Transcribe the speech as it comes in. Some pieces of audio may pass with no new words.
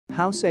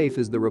How safe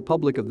is the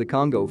Republic of the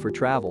Congo for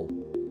travel?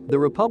 The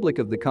Republic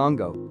of the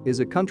Congo is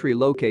a country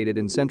located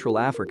in Central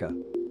Africa,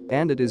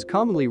 and it is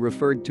commonly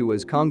referred to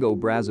as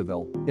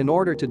Congo-Brazzaville in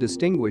order to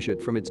distinguish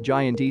it from its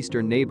giant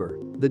eastern neighbor,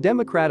 the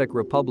Democratic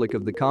Republic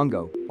of the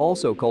Congo,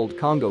 also called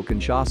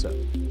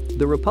Congo-Kinshasa.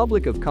 The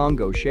Republic of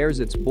Congo shares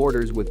its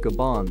borders with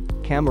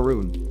Gabon,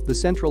 Cameroon, the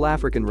Central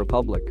African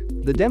Republic,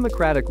 the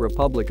Democratic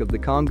Republic of the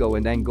Congo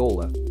and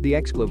Angola, the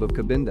exclave of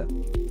Cabinda.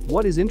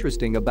 What is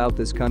interesting about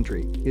this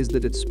country is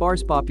that its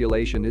sparse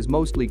population is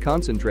mostly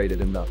concentrated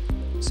in the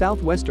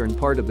southwestern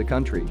part of the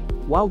country,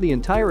 while the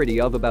entirety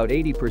of about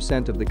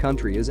 80% of the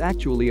country is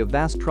actually a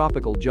vast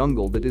tropical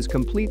jungle that is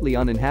completely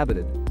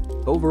uninhabited.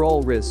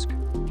 Overall risk: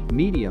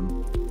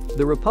 medium.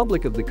 The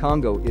Republic of the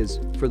Congo is,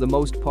 for the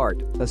most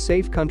part, a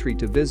safe country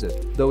to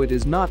visit, though it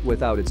is not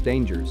without its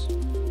dangers.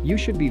 You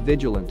should be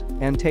vigilant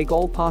and take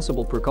all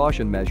possible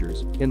precaution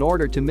measures in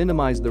order to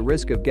minimize the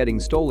risk of getting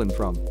stolen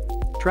from.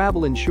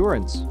 Travel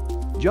insurance.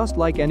 Just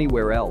like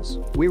anywhere else,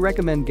 we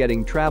recommend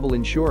getting travel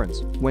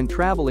insurance when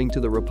traveling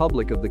to the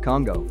Republic of the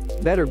Congo.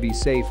 Better be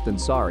safe than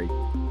sorry.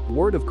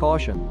 Word of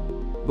caution: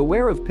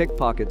 beware of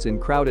pickpockets in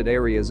crowded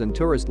areas and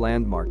tourist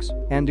landmarks,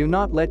 and do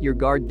not let your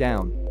guard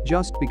down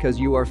just because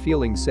you are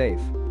feeling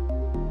safe.